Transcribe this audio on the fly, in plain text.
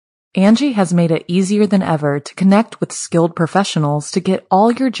Angie has made it easier than ever to connect with skilled professionals to get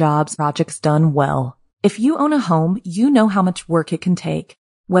all your jobs projects done well. If you own a home, you know how much work it can take,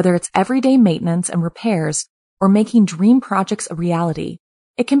 whether it's everyday maintenance and repairs or making dream projects a reality.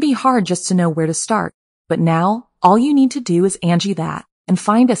 It can be hard just to know where to start, but now all you need to do is Angie that and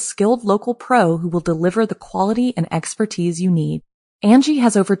find a skilled local pro who will deliver the quality and expertise you need. Angie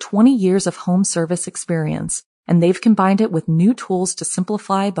has over 20 years of home service experience, and they've combined it with new tools to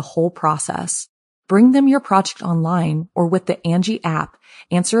simplify the whole process. Bring them your project online or with the Angie app,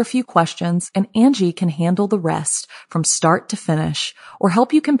 answer a few questions, and Angie can handle the rest from start to finish, or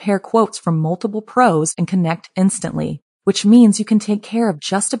help you compare quotes from multiple pros and connect instantly, which means you can take care of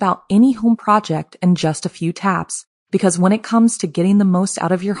just about any home project in just a few taps. Because when it comes to getting the most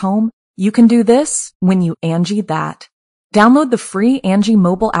out of your home, you can do this when you Angie that. Download the free Angie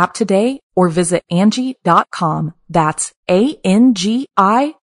mobile app today or visit Angie.com. That's ANGI.com.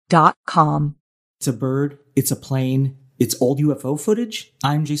 It's a bird. It's a plane. It's old UFO footage.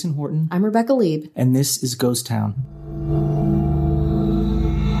 I'm Jason Horton. I'm Rebecca Lieb. And this is Ghost Town.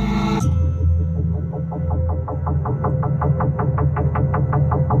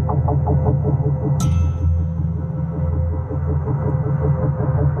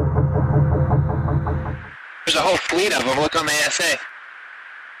 There's a whole fleet of them. Look on the ASA.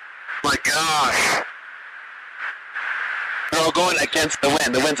 My gosh. They're all going against the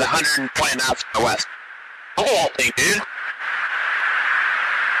wind. The wind's 120 knots from the west. The whole thing, dude.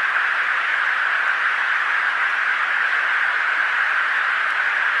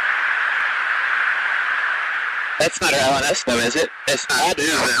 That's not our LNS, though, is it? It's not. That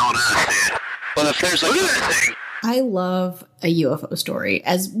is the LNS, dude. Well, if there's like... Look at that thing. I love a UFO story,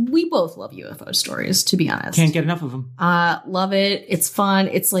 as we both love UFO stories, to be honest. Can't get enough of them. Love it. It's fun.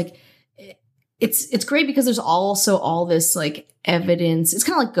 It's like, it's great because there's also all this like evidence. It's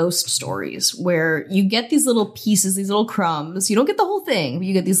kind of like ghost stories where you get these little pieces, these little crumbs. You don't get the whole thing, but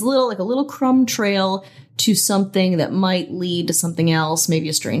you get these little, like a little crumb trail to something that might lead to something else, maybe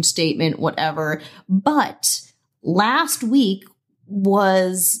a strange statement, whatever. But last week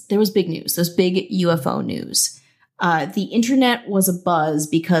there was big news. There's big UFO news. The internet was abuzz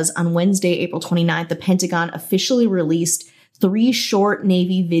because on Wednesday, April 29th, the Pentagon officially released 3 short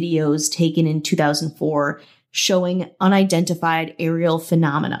Navy videos taken in 2004 showing unidentified aerial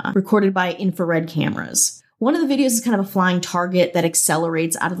phenomena recorded by infrared cameras. One of the videos is kind of a flying target that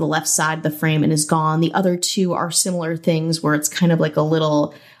accelerates out of the left side of the frame and is gone. The other 2 are similar things where it's kind of like a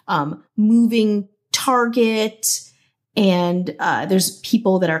little moving target. And there's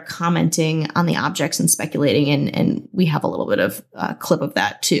people that are commenting on the objects and speculating, and we have a little bit of a clip of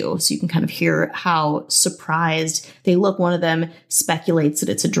that too, so you can kind of hear how surprised they look. One of them speculates that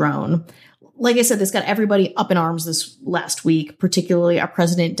it's a drone. Like I said, this got everybody up in arms this last week, particularly our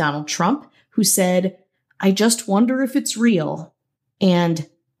president, Donald Trump, who said, "I just wonder if it's real." And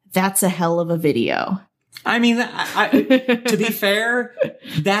that's a hell of a video. I mean, to be fair,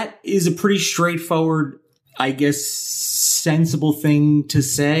 that is a pretty straightforward, I guess, sensible thing to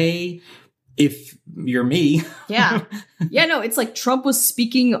say if you're me. Yeah. Yeah, no, it's like Trump was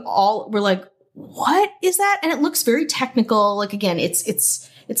speaking we're like, what is that? And it looks very technical. Like, again, it's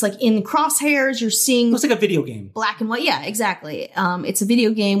like in crosshairs, you're seeing... It looks like a video game. Black and white. Yeah, exactly. It's a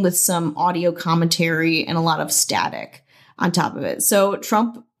video game with some audio commentary and a lot of static on top of it. So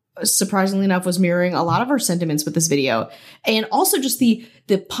Trump, surprisingly enough, was mirroring a lot of our sentiments with this video. And also just the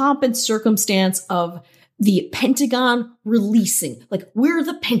pomp and circumstance of the Pentagon releasing, like, we're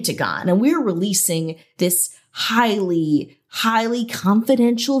the Pentagon and we're releasing this highly, highly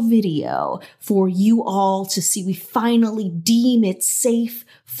confidential video for you all to see. We finally deem it safe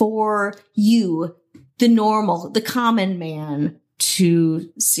for you, the common man,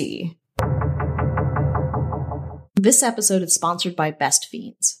 to see. This episode is sponsored by Best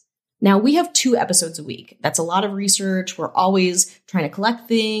Fiends. Now, we have 2 episodes a week. That's a lot of research. We're always trying to collect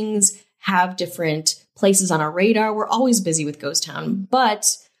things, have different places on our radar. We're always busy with Ghost Town,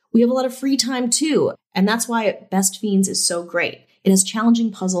 but we have a lot of free time too. And that's why Best Fiends is so great. It has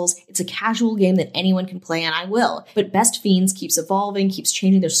challenging puzzles. It's a casual game that anyone can play, and I will. But Best Fiends keeps evolving, keeps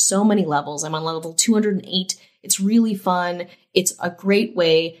changing. There's so many levels. I'm on level 208. It's really fun. It's a great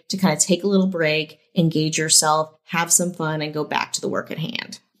way to kind of take a little break, engage yourself, have some fun, and go back to the work at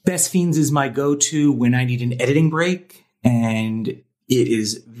hand. Best Fiends is my go-to when I need an editing break, and it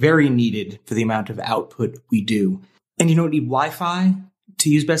is very needed for the amount of output we do. And you don't need Wi-Fi to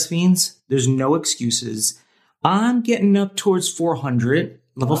use Best Fiends. There's no excuses. I'm getting up towards 400,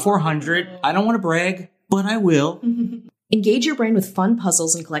 level 400. I don't want to brag, but I will. Engage your brain with fun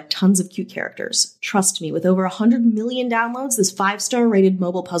puzzles and collect tons of cute characters. Trust me, with over 100 million downloads, this 5-star rated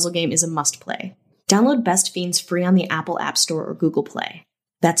mobile puzzle game is a must-play. Download Best Fiends free on the Apple App Store or Google Play.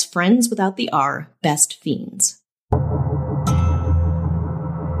 That's Friends without the R, Best Fiends.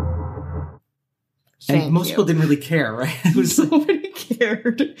 And most people didn't really care, right? It was Nobody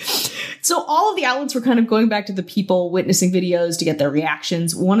cared. So all of the outlets were kind of going back to the people witnessing videos to get their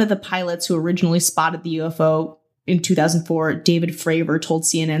reactions. One of the pilots who originally spotted the UFO in 2004, David Fravor, told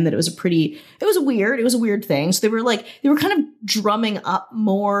CNN that it was a weird thing. So they were kind of drumming up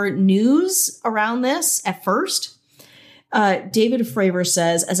more news around this at first. David Fravor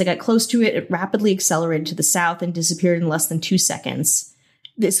says, as I got close to it, it rapidly accelerated to the south and disappeared in less than 2 seconds.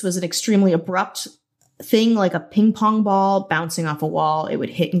 This was an extremely abrupt thing, like a ping pong ball bouncing off a wall. It would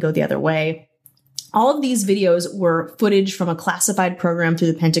hit and go the other way. All of these videos were footage from a classified program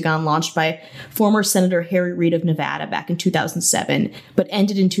through the Pentagon launched by former Senator Harry Reid of Nevada back in 2007, but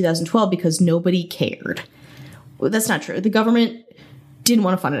ended in 2012 because nobody cared. Well, that's not true. The government didn't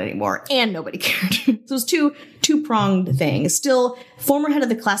want to fund it anymore, and nobody cared. So it was two-pronged thing. Still, former head of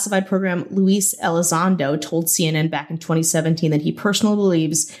the classified program, Luis Elizondo, told CNN back in 2017 that he personally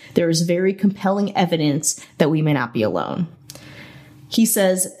believes there is very compelling evidence that we may not be alone. He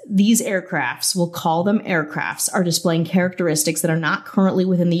says these aircrafts, we'll call them aircrafts, are displaying characteristics that are not currently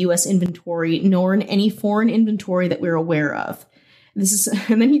within the U.S. inventory, nor in any foreign inventory that we're aware of.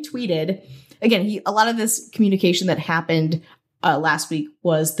 And then he tweeted, again, a lot of this communication that happened last week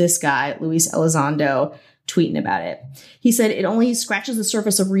was this guy, Luis Elizondo, tweeting about it. He said, it only scratches the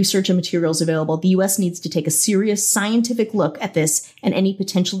surface of research and materials available. The U.S. needs to take a serious scientific look at this and any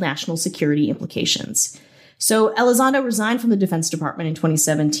potential national security implications. So Elizondo resigned from the Defense Department in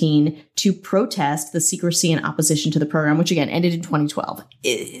 2017 to protest the secrecy and opposition to the program, which again ended in 2012.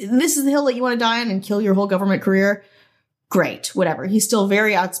 This is the hill that you want to die on and kill your whole government career? Great, whatever. He's still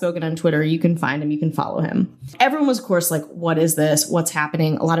very outspoken on Twitter. You can find him. You can follow him. Everyone was, of course, like, what is this? What's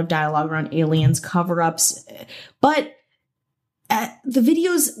happening? A lot of dialogue around aliens, cover-ups. But the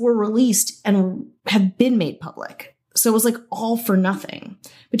videos were released and have been made public. So it was like all for nothing.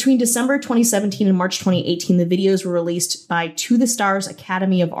 Between December 2017 and March 2018, the videos were released by To the Stars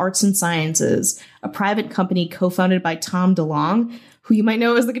Academy of Arts and Sciences, a private company co-founded by Tom DeLonge, who you might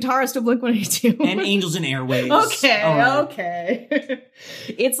know as the guitarist of Blink-182. And Angels and Airwaves. Okay.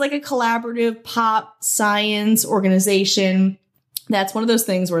 It's like a collaborative pop science organization. That's one of those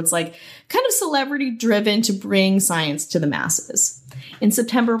things where it's like kind of celebrity driven to bring science to the masses. In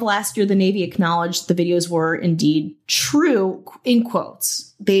September of last year, the Navy acknowledged the videos were indeed true, in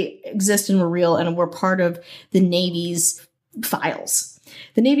quotes. They exist and were real and were part of the Navy's files.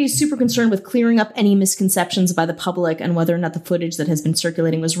 The Navy is super concerned with clearing up any misconceptions by the public and whether or not the footage that has been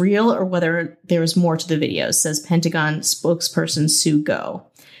circulating was real or whether there is more to the videos, says Pentagon spokesperson Sue Go.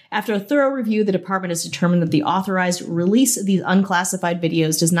 After a thorough review, the department has determined that the authorized release of these unclassified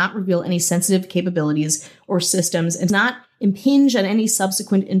videos does not reveal any sensitive capabilities or systems and does not impinge on any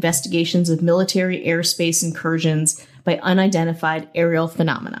subsequent investigations of military airspace incursions by unidentified aerial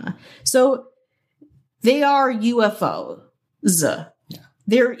phenomena. So they are UFOs.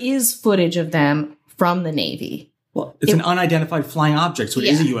 There is footage of them from the Navy. Well, it's an unidentified flying object, so it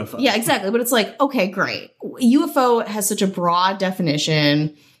is a UFO. Yeah, exactly. But it's like, okay, great. UFO has such a broad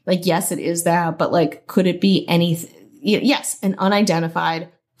definition. Like, yes, it is that, but like, could it be anything? Yes, an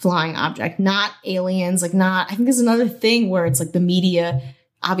unidentified flying object, not aliens, like not, I think there's another thing where it's like the media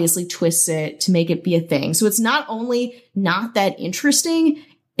obviously twists it to make it be a thing. So it's not only not that interesting,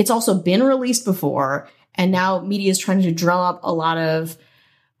 it's also been released before. And now media is trying to drum up a lot of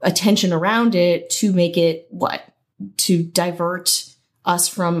attention around it to make it to divert us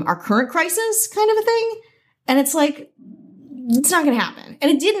from our current crisis kind of a thing. And it's like, it's not going to happen.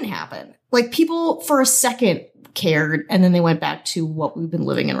 And it didn't happen. Like, people for a second cared, and then they went back to what we've been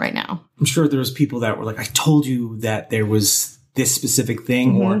living in right now. I'm sure there was people that were like, I told you that there was this specific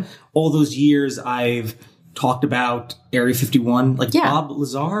thing, or all those years I've talked about Area 51. Like, Bob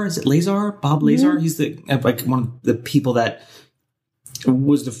Lazar, is it Lazar? Bob Lazar? He's one of the people that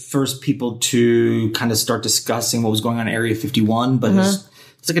was the first people to kind of start discussing what was going on in Area 51. But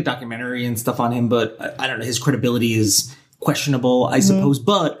it's like a documentary and stuff on him. But I don't know, his credibility is questionable, I suppose.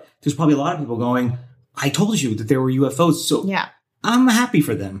 But there's probably a lot of people going, I told you that there were UFOs. So I'm happy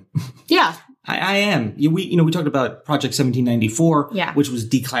for them. Yeah. I am. We talked about Project 1794, which was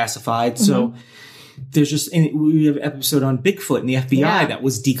declassified. So there's we have an episode on Bigfoot and the FBI that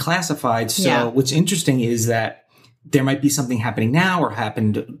was declassified. So what's interesting is that there might be something happening now or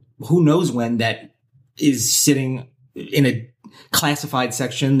happened who knows when that is sitting in classified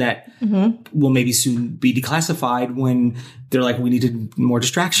section that will maybe soon be declassified when they're like, we needed more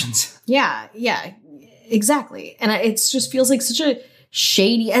distractions. Yeah, exactly. And it just feels like such a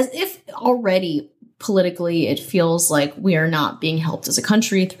shady, as if already politically it feels like we are not being helped as a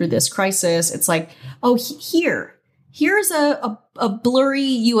country through this crisis. It's like, oh, here's a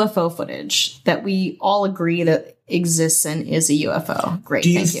blurry UFO footage that we all agree that exists and is a UFO. Great.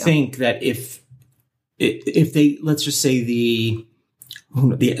 Do you think that if they, let's just say the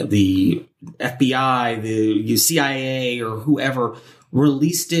FBI, the CIA, or whoever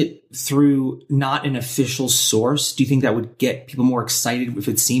released it through not an official source, do you think that would get people more excited if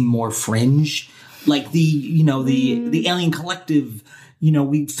it seemed more fringe? Like the Alien Collective,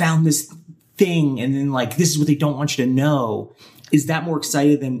 we found this thing, and then like, this is what they don't want you to know. Is that more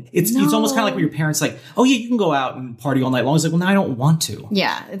excited than it's almost kind of like when your parents like, oh yeah, you can go out and party all night long. It's like, well, no, I don't want to.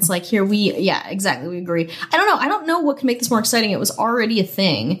 Yeah. It's like exactly. We agree. I don't know. I don't know what can make this more exciting. It was already a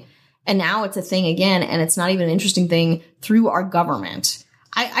thing and now it's a thing again. And it's not even an interesting thing through our government.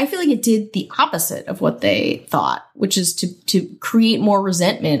 I feel like it did the opposite of what they thought, which is to create more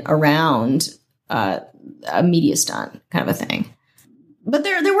resentment around a media stunt kind of a thing. But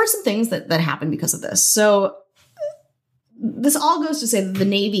there were some things that happened because of this. So this all goes to say that the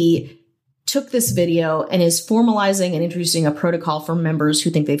Navy took this video and is formalizing and introducing a protocol for members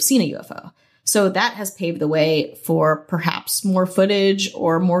who think they've seen a UFO. So that has paved the way for perhaps more footage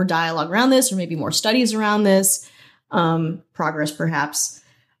or more dialogue around this, or maybe more studies around this, progress perhaps.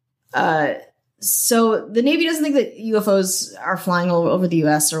 So the Navy doesn't think that UFOs are flying all over the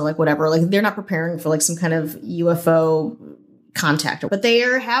U.S. or like whatever. Like they're not preparing for like some kind of UFO contact. But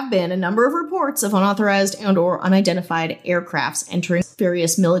there have been a number of reports of unauthorized and or unidentified aircrafts entering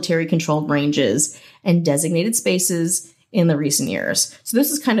various military controlled ranges and designated spaces in the recent years. So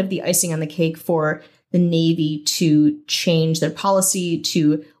this is kind of the icing on the cake for the Navy to change their policy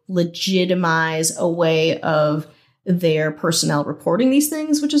to legitimize a way of their personnel reporting these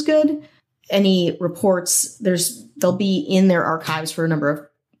things, which is good. Any reports, they'll be in their archives for a number of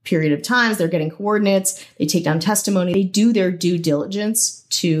period of times. They're getting coordinates. They take down testimony. They do their due diligence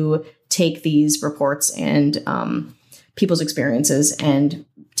to take these reports and people's experiences and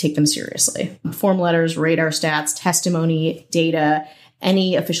take them seriously. Form letters, radar stats, testimony, data,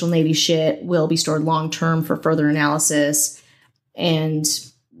 any official Navy shit will be stored long-term for further analysis. And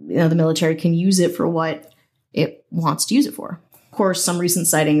the military can use it for what it wants to use it for. Of course, some recent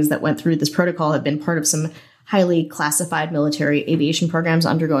sightings that went through this protocol have been part of some highly classified military aviation programs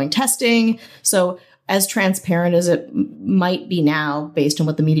undergoing testing. So as transparent as it might be now, based on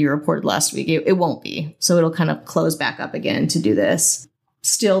what the media reported last week, it won't be. So it'll kind of close back up again to do this.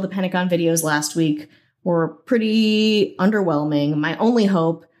 Still, the Pentagon videos last week were pretty underwhelming. My only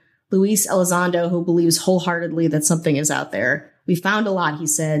hope, Luis Elizondo, who believes wholeheartedly that something is out there. We found a lot, he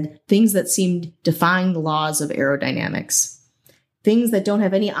said, things that seemed defying the laws of aerodynamics. Things that don't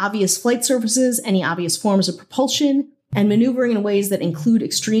have any obvious flight surfaces, any obvious forms of propulsion, and maneuvering in ways that include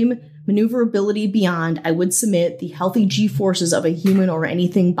extreme maneuverability beyond, I would submit, the healthy G-forces of a human or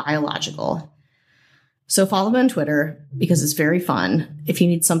anything biological. So follow me on Twitter, because it's very fun if you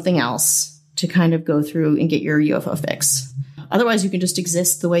need something else to kind of go through and get your UFO fix. Otherwise, you can just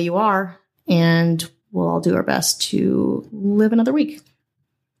exist the way you are, and we'll all do our best to live another week.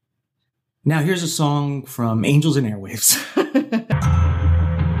 Now here's a song from Angels and Airwaves.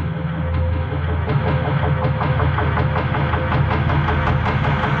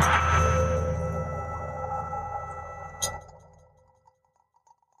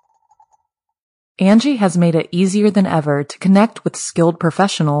 Angie has made it easier than ever to connect with skilled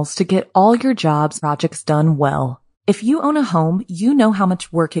professionals to get all your jobs projects done well. If you own a home, you know how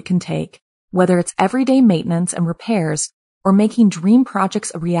much work it can take, whether it's everyday maintenance and repairs or making dream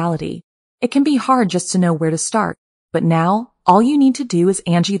projects a reality. It can be hard just to know where to start, but now all you need to do is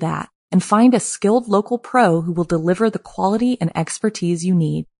Angie that and find a skilled local pro who will deliver the quality and expertise you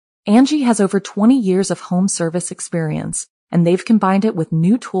need. Angie has over 20 years of home service experience, and they've combined it with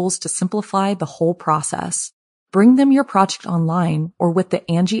new tools to simplify the whole process. Bring them your project online or with the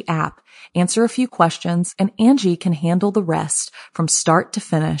Angie app, answer a few questions, and Angie can handle the rest from start to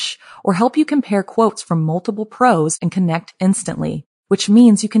finish, or help you compare quotes from multiple pros and connect instantly, which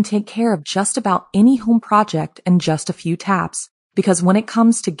means you can take care of just about any home project in just a few taps. Because when it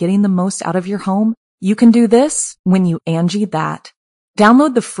comes to getting the most out of your home, you can do this when you Angie that.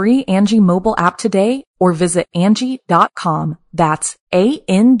 Download the free Angie mobile app today or visit Angie.com. That's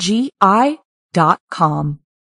ANGI.com.